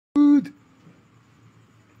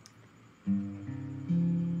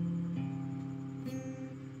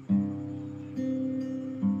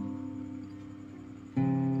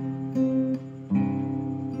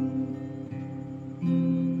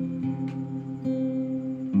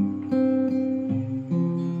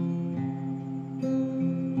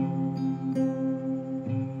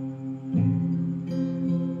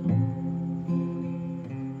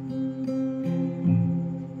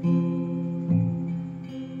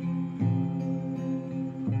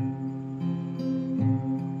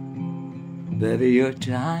Baby, your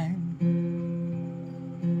time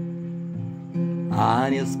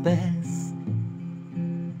and your space,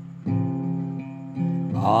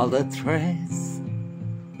 all the trace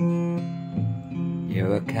you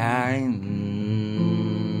were carrying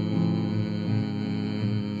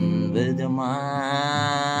with your mind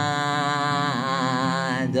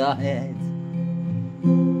ahead,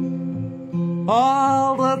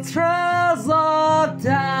 all the trails of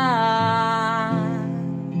time.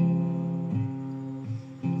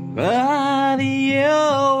 But you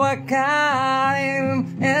were carrying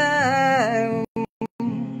in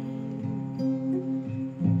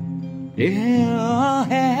your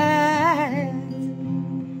head,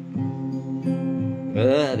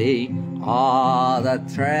 baby, all the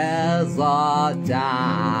trails of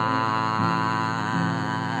time.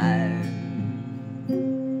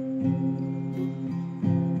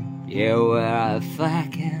 You were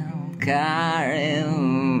fucking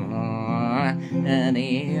carrying in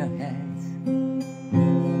your head.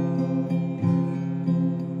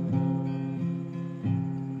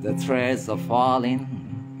 The threads are falling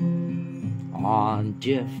on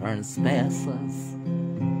different spaces.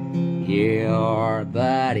 Your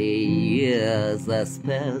body is a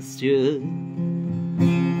space too.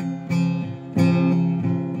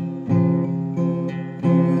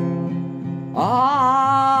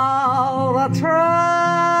 All the trails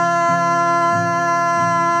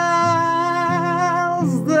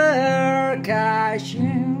they're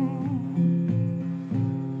catching,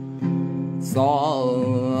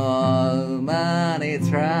 so many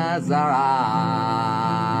trails around,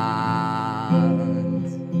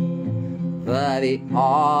 baby,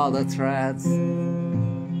 all the threads,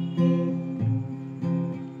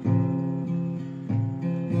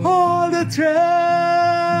 all the trails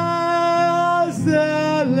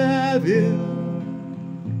that love you,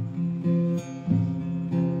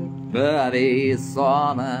 baby,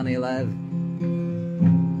 so many love.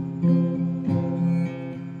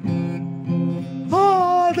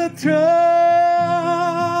 All the trails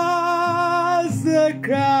that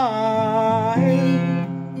cry,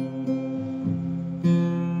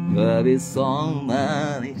 baby, so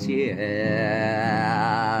many tears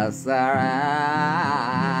around.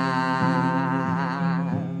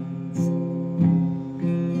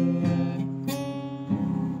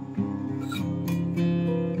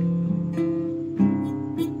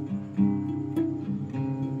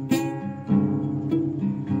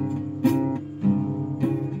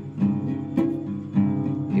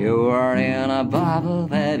 You are in a bubble,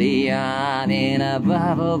 baby, I'm in a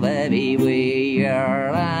bubble, baby. We are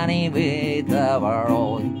running with our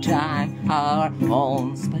own time, our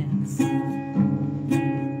own space.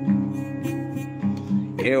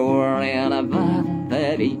 You are in a bubble,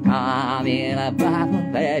 baby, I'm in a bubble,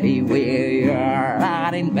 baby. We are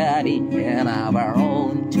running, baby, in our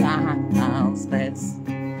own time and space.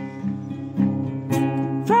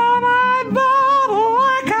 From my bubble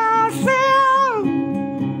I can see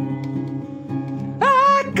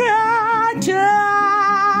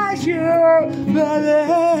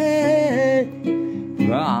baby.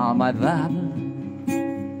 From my bubble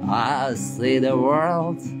I see the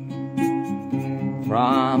world.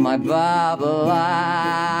 From my bubble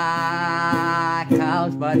I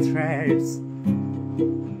count my treasures,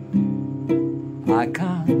 I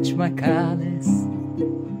count my colors,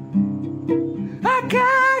 I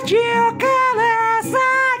count your colors,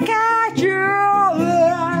 I count your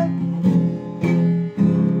love.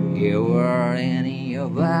 You were in your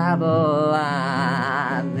bubble,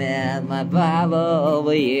 I'm in my bubble,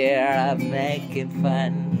 we are making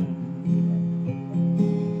fun.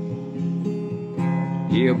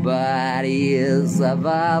 Your body is a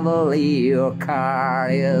bubble, your car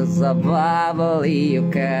is a bubble,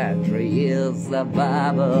 your country is a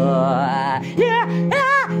bubble. Yeah,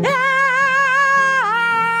 yeah, yeah.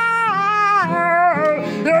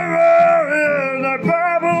 The bubble, the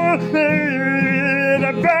bubble, in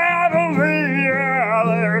a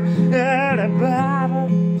bubble.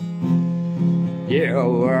 You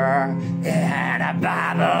were in a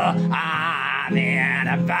bubble, I'm in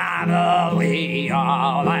a bubble, we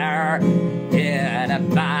all are in a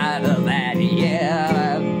bubble, and in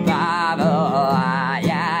a bubble.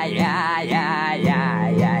 Yeah, yeah, yeah, yeah,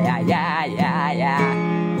 yeah, yeah, yeah, yeah.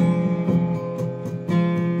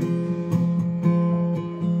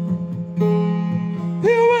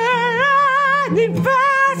 You were running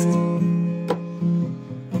fast,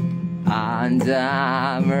 and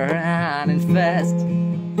I'm running fast.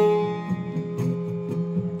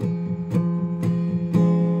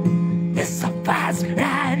 It's a fast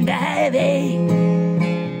run, baby.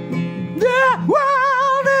 The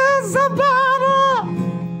world is a bubble.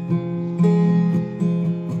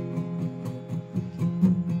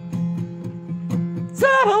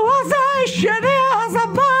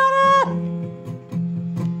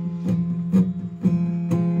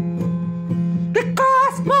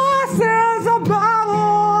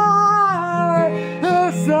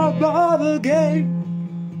 game.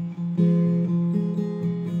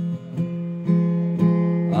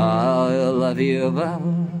 Oh, I love you,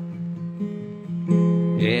 Baba.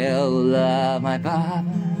 You love my Baba.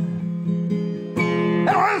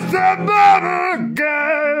 It's a Baba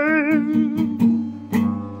game.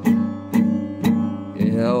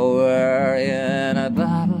 You were in a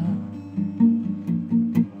bubble.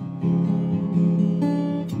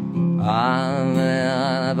 I'm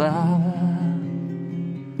in a bubble.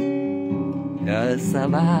 It's a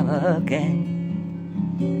bubble game.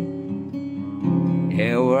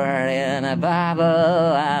 You were in a bubble,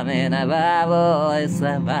 I'm in a bubble, it's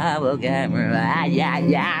a bubble game. Ah, yeah,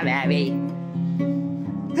 yeah, baby.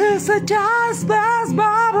 It's a just best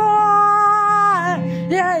bubble.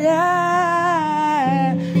 Yeah,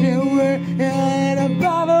 yeah. You were in a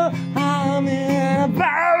bubble, I'm in a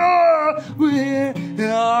bubble. We're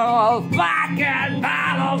all fucking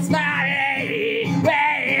bubbles, baby.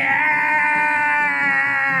 Yeah.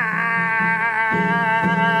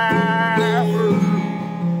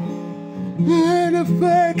 In a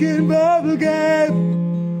fucking bubble game.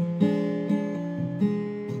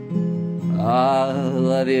 I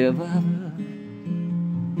love you, Baba.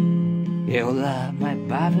 You love my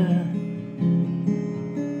Baba.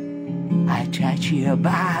 I touch your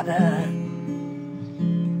Baba.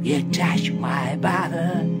 You touch my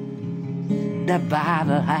Baba. The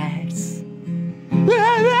Baba hurts.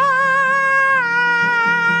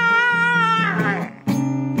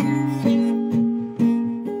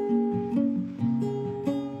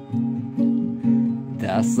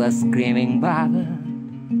 That's a screaming Baba.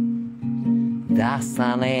 That's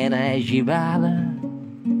an energy Baba.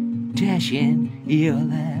 Touching your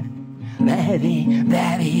love, baby,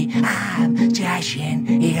 baby. I'm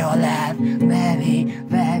touching your love, baby,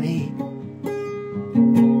 baby.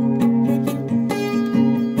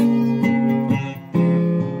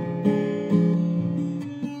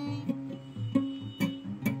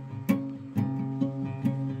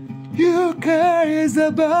 Your car is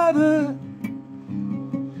a Baba.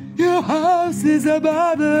 Your house is a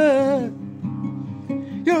Baba.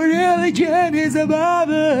 Your religion is a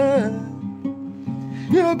Baba.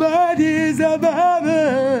 Your body is a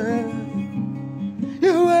Baba.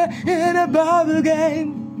 You were in a bubble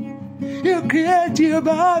game. You create your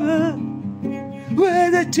bubble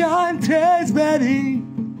with a time test, baby.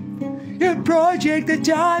 You project the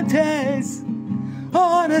time test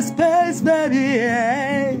on a space, baby.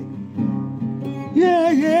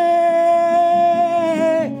 Yeah, yeah.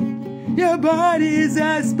 Your body is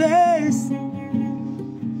a space.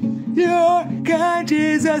 Your country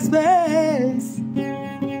is a space.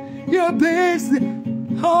 Your place,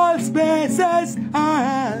 all spaces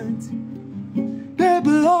aren't.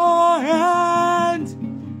 People aren't.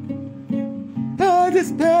 All the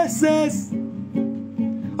spaces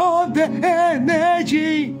of the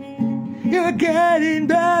energy you're getting,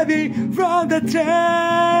 baby, from the train.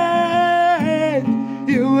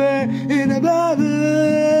 You were in a bubble.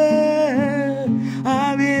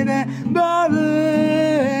 I'm in a bubble.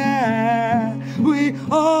 We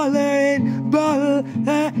all are in bubbles,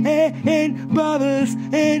 in bubbles,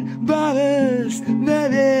 in bubbles,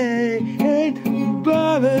 baby, in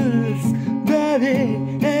bubbles, baby,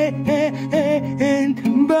 in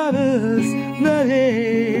bubbles,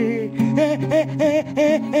 baby,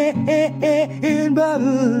 in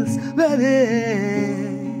bubbles, baby.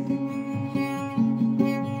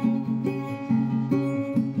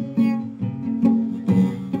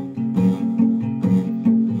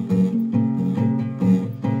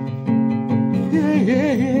 Yeah,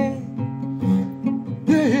 yeah, yeah.